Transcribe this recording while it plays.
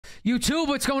YouTube,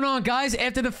 what's going on, guys?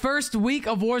 After the first week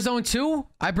of Warzone 2,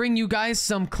 I bring you guys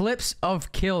some clips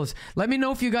of kills. Let me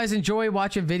know if you guys enjoy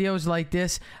watching videos like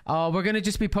this. We're gonna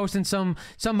just be posting some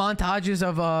montages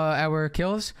of our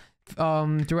kills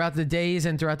throughout the days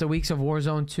and throughout the weeks of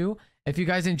Warzone 2. If you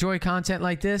guys enjoy content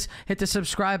like this, hit the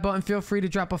subscribe button. Feel free to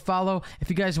drop a follow. If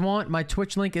you guys want, my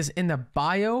Twitch link is in the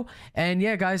bio. And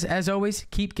yeah, guys, as always,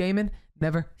 keep gaming.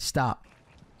 Never stop.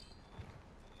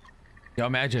 Yo,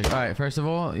 Magic. All right, first of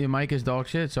all, your mic is dog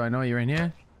shit, so I know you're in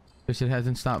here. Because it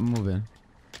hasn't stopped moving.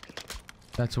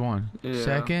 That's one. Yeah.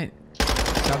 Second,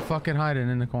 stop fucking hiding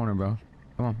in the corner, bro.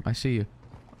 Come on, I see you.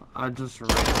 I just ran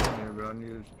in here, bro. I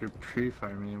need to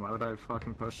pre-fire me. Why would I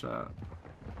fucking push that?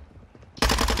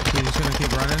 You're just gonna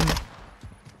keep running?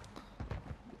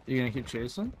 You gonna keep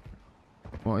chasing?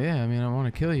 Well, yeah, I mean, I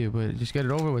want to kill you, but just get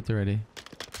it over with already.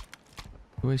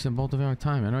 You're wasting both of our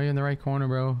time. I know you're in the right corner,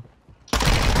 bro.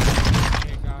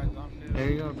 There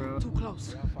you go, bro. Too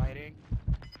close. Fighting.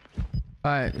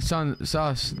 Alright, son,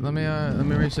 Sauce, let me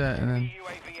reset and then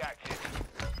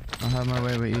I'll have my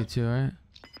way with you too, alright?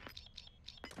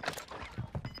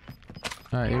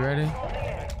 Alright, you ready?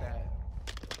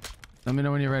 Let me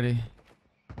know when you're ready.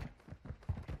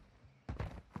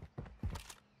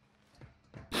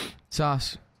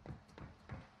 Sauce.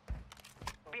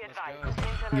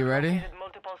 You ready?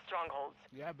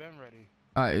 Yeah, I've been ready.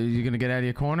 Alright, are you gonna get out of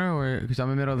your corner or because I'm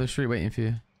in the middle of the street waiting for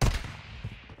you?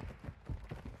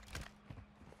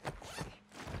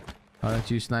 Oh,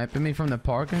 that's you sniping me from the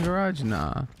parking garage?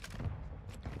 Nah.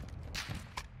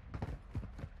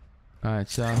 Alright,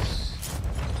 Sauce.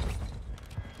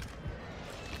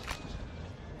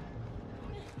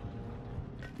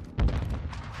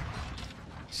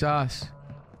 Sauce.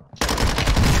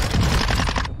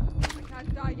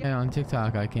 Hey, on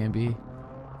TikTok I can't be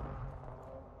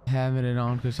having it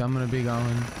on because I'm gonna be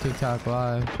going TikTok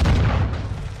live.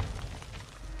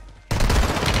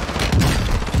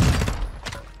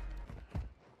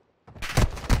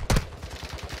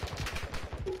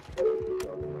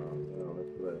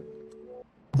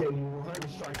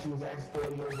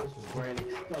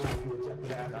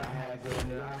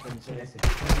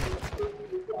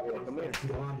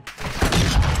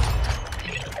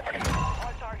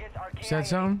 Said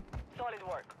something? Solid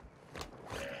work.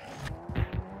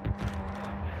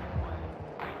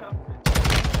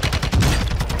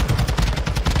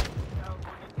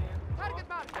 Target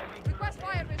marked. Request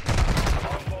fire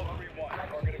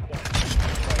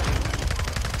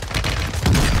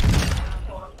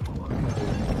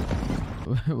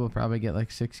We'll probably get like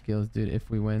 6 kills, dude, if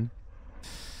we win.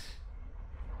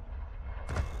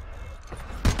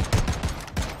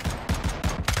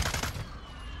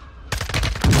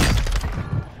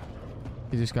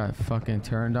 He just got fucking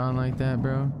turned on like that,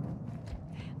 bro.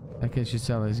 That kid should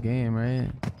sell his game, right?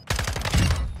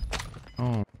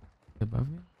 Oh, above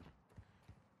me?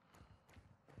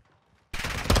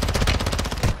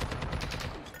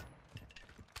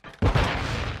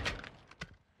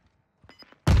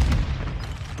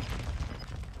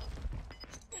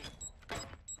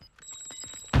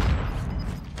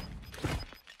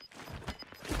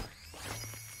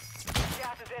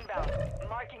 Gas is inbound.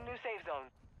 Marking new safe zone.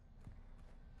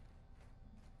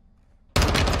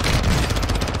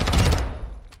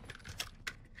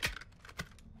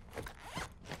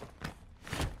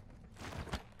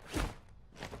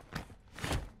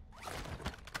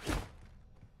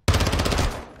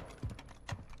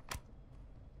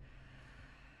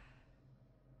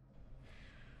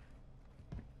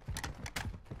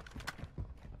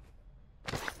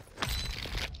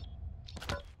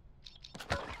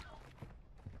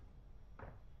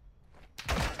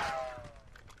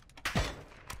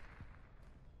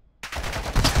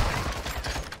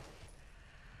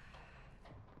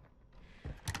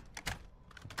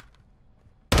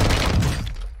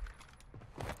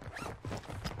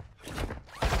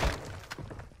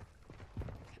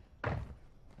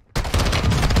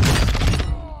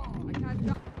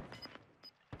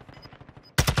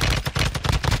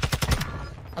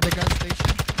 At the gas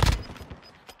station.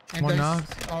 And One there's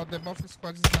knocked. the buffer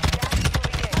squad is down.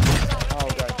 Oh,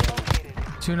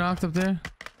 goddamn. 2 knocked up there.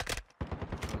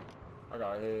 I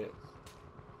got hit.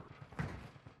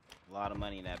 A lot of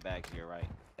money in that bag here, right?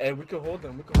 Hey, we can hold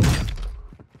them. We can hold them.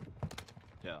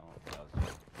 Yeah, that was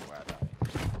where I died.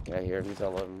 Yeah, here, he's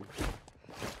all of them.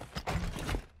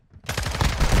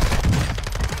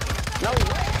 No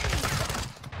way!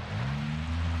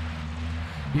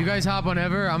 You guys hop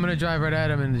whenever. I'm gonna drive right at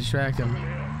him and distract him.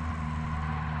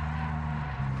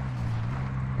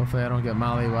 Hopefully I don't get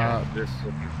molly while This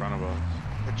in front of us.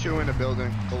 The 2 in the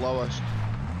building below us.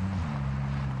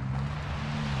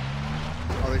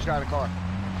 Oh, there's a guy in the car.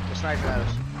 The sniper at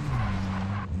us.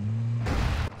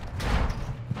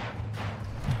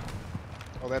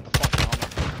 Oh, they had the fucking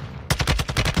helmet.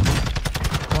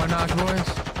 One knock, boys.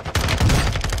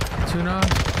 Two knock.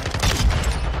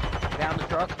 Down the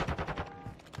truck.